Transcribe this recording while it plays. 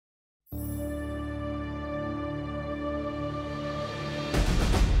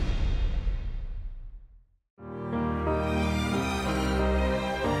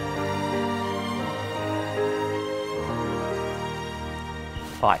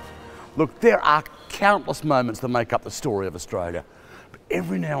Hi. Look, there are countless moments that make up the story of Australia, but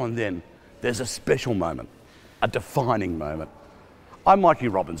every now and then there's a special moment, a defining moment. I'm Mikey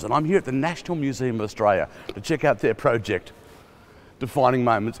Robbins and I'm here at the National Museum of Australia to check out their project, Defining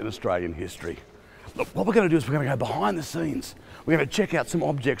Moments in Australian History. Look, what we're going to do is we're going to go behind the scenes. We're going to check out some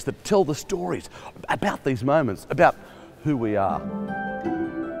objects that tell the stories about these moments, about who we are.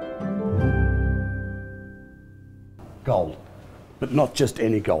 Gold, but not just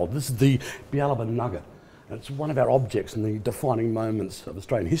any gold. This is the Bealiba nugget. And it's one of our objects in the defining moments of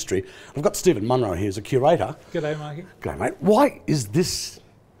Australian history. I've got Stephen Munro here as a curator. G'day, Mikey. G'day, mate. Why is this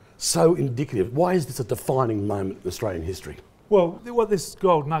so indicative? Why is this a defining moment in Australian history? Well, what this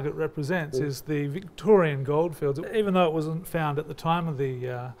gold nugget represents is the Victorian goldfields. Even though it wasn't found at the time of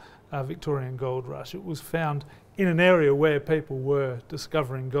the Victorian gold rush, it was found in an area where people were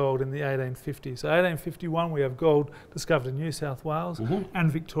discovering gold in the 1850s. So 1851 we have gold discovered in New South Wales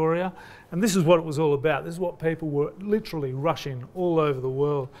and Victoria, and this is what it was all about. This is what people were literally rushing all over the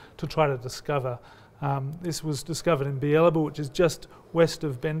world to try to discover. This was discovered in Bealiba, which is just west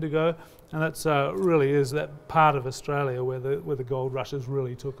of Bendigo, and that's really is that part of Australia where the gold rushes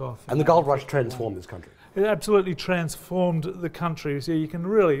really took off. And the gold rush transformed this country. It absolutely transformed the country. So you can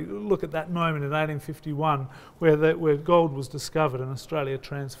really look at that moment in 1851 where gold was discovered and Australia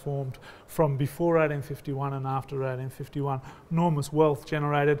transformed from before 1851 and after 1851. Enormous wealth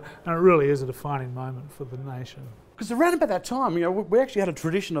generated, and it really is a defining moment for the nation. Because around about that time, you know, we actually had a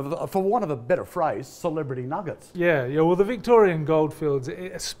tradition of, for want of a better phrase, celebrity nuggets. Yeah. Well, the Victorian goldfields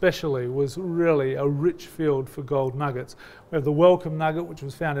especially was really a rich field for gold nuggets. We have the Welcome nugget, which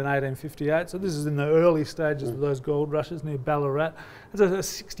was found in 1858. So this is in the early stages of those gold rushes near Ballarat. It's a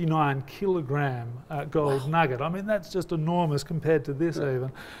 69 kilogram gold nugget. I mean, that's just enormous compared to this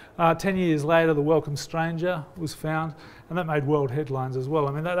even. 10 years later, the Welcome Stranger was found, and that made world headlines as well.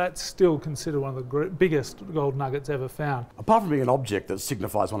 I mean, that's still considered one of the biggest gold nuggets ever found. Apart from being an object that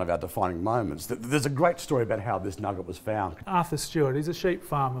signifies one of our defining moments, there's a great story about how this nugget was found. Arthur Stewart, he's a sheep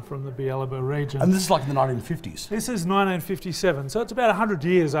farmer from the Bealiba region. And this is like in the 1950s? This is 1957, so it's about 100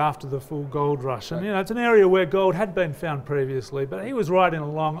 years after the full gold rush. And you know, it's an area where gold had been found previously, but he was riding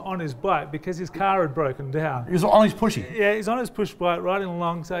along on his bike because his car had broken down. He was on his pushy? Yeah, he's on his push bike riding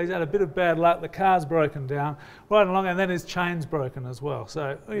along, so he's had a bit of bad luck. The car's broken down, riding along, and then his chain's broken as well.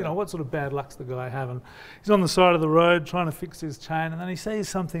 So, you know, what sort of bad luck's the guy having? He's on the side of the road trying to fix his chain, and then he sees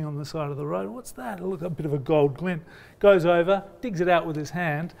something on the side of the road. What's that? Look, a bit of a gold glint. Goes over, digs it out with his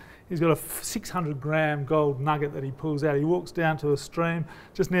hand. He's got a 600 gram gold nugget that he pulls out. He walks down to a stream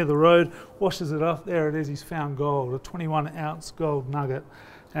just near the road, washes it off. There it is, he's found gold, a 21 ounce gold nugget.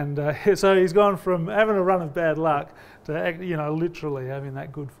 And so he's gone from having a run of bad luck to, you know, literally having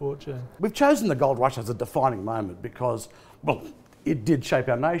that good fortune. We've chosen the gold rush as a defining moment because, well, it did shape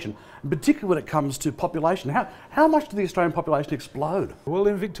our nation, particularly when it comes to population. How much did the Australian population explode? Well,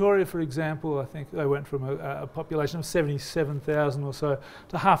 in Victoria, for example, I think they went from a population of 77,000 or so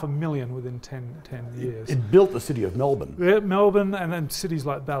to 500,000 within 10 years. It built the city of Melbourne. Yeah, Melbourne, and then cities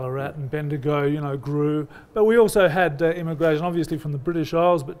like Ballarat and Bendigo, you know, grew. But we also had immigration, obviously from the British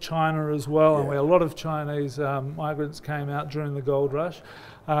Isles, but China as well, and a lot of Chinese migrants came out during the gold rush.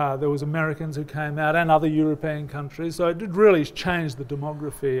 There was Americans who came out and other European countries, so it did really change the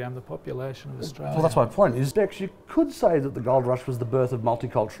demography and the population of Australia. Well, that's my point, is Dex, you could say that the gold rush was the birth of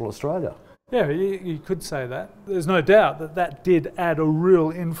multicultural Australia. Yeah, you could say that. There's no doubt that that did add a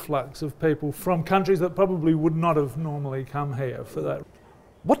real influx of people from countries that probably would not have normally come here for that.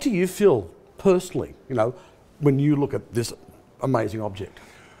 What do you feel personally, you know, when you look at this amazing object?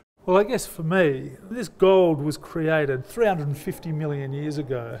 Well, I guess for me, this gold was created 350 million years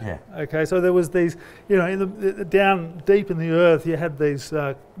ago. Yeah. Okay, so there was these, you know, down deep in the earth, you had these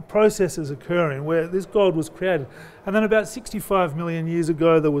processes occurring where this gold was created. And then about 65 million years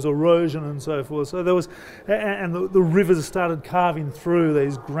ago, there was erosion and so forth. So there was, and the rivers started carving through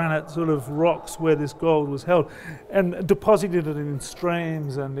these granite sort of rocks where this gold was held and deposited it in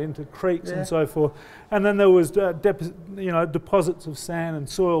streams and into creeks and so forth. And then there was, deposits of sand and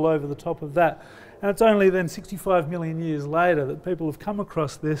soil over the top of that. And it's only then 65 million years later that people have come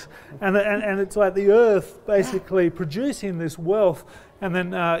across this, and it's like the earth basically producing this wealth, and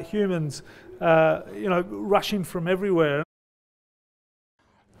then humans, rushing from everywhere.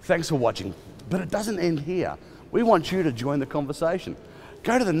 Thanks for watching, but it doesn't end here. We want you to join the conversation.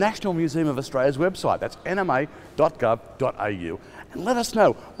 Go to the National Museum of Australia's website, that's nma.gov.au, and let us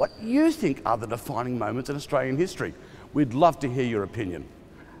know what you think are the defining moments in Australian history. We'd love to hear your opinion.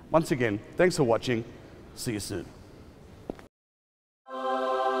 Once again, thanks for watching. See you soon.